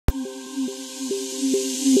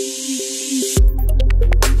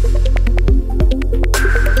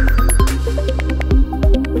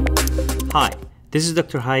This is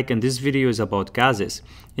Dr. Hayek and this video is about gases.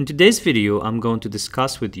 In today's video, I'm going to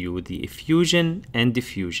discuss with you the effusion and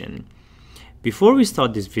diffusion. Before we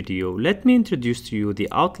start this video, let me introduce to you the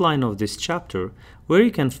outline of this chapter where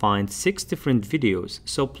you can find 6 different videos,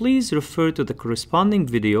 so please refer to the corresponding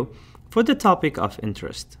video for the topic of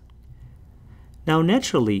interest. Now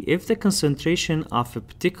naturally, if the concentration of a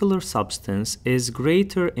particular substance is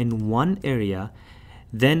greater in one area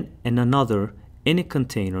than in another in a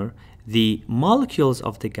container, the molecules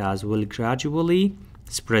of the gas will gradually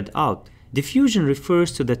spread out. Diffusion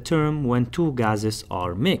refers to the term when two gases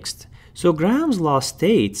are mixed. So Graham's law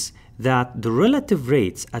states that the relative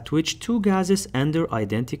rates at which two gases under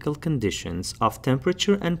identical conditions of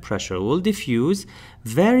temperature and pressure will diffuse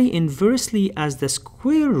vary inversely as the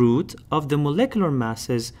square root of the molecular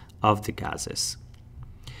masses of the gases.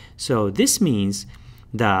 So this means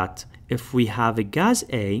that if we have a gas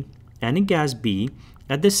A and a gas B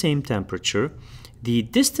at the same temperature, the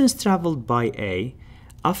distance traveled by A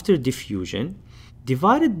after diffusion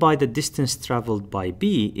divided by the distance traveled by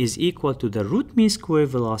B is equal to the root mean square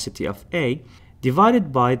velocity of A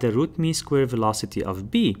divided by the root mean square velocity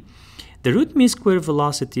of B. The root mean square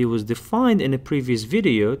velocity was defined in a previous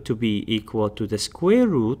video to be equal to the square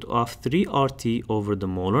root of 3RT over the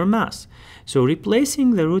molar mass. So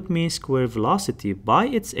replacing the root mean square velocity by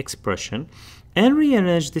its expression and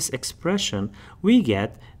rearrange this expression, we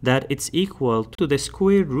get that it's equal to the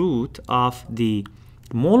square root of the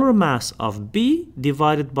molar mass of B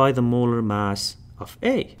divided by the molar mass of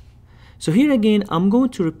A. So here again, I'm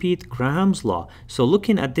going to repeat Graham's law. So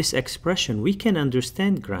looking at this expression, we can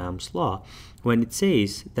understand Graham's law when it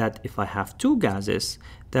says that if I have two gases,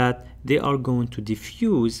 that they are going to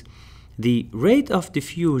diffuse, the rate of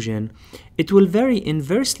diffusion, it will vary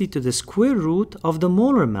inversely to the square root of the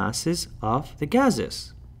molar masses of the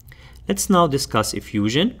gases. Let's now discuss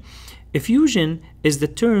effusion. Effusion is the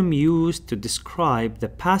term used to describe the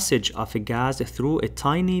passage of a gas through a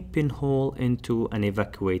tiny pinhole into an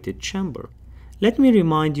evacuated chamber. Let me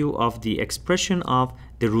remind you of the expression of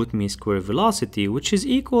the root mean square velocity, which is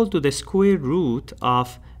equal to the square root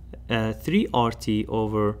of 3RT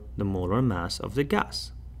over the molar mass of the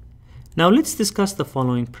gas. Now let's discuss the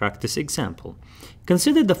following practice example.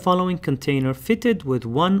 Consider the following container fitted with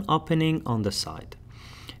one opening on the side.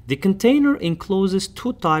 The container encloses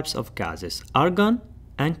two types of gases, argon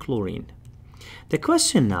and chlorine. The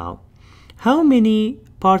question now, how many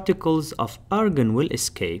particles of argon will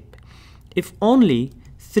escape if only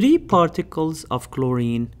 3 particles of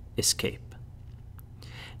chlorine escape?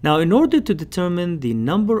 Now, in order to determine the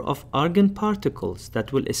number of argon particles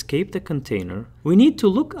that will escape the container, we need to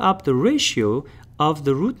look up the ratio of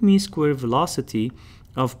the root mean square velocity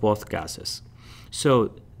of both gases.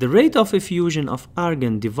 So the rate of effusion of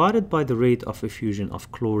argon divided by the rate of effusion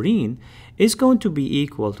of chlorine is going to be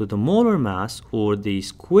equal to the molar mass, or the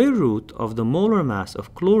square root of the molar mass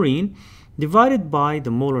of chlorine divided by the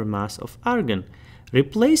molar mass of argon.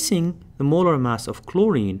 Replacing the molar mass of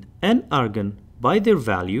chlorine and argon by their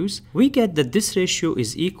values, we get that this ratio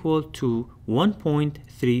is equal to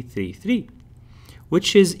 1.333,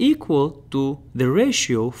 which is equal to the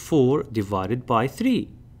ratio 4 divided by 3.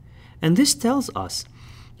 And this tells us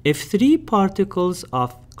if 3 particles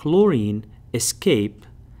of chlorine escape,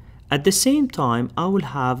 at the same time I will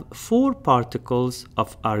have 4 particles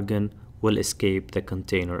of argon will escape the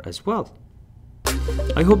container as well.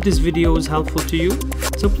 I hope this video was helpful to you,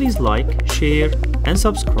 so please like, share and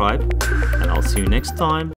subscribe, and I'll see you next time.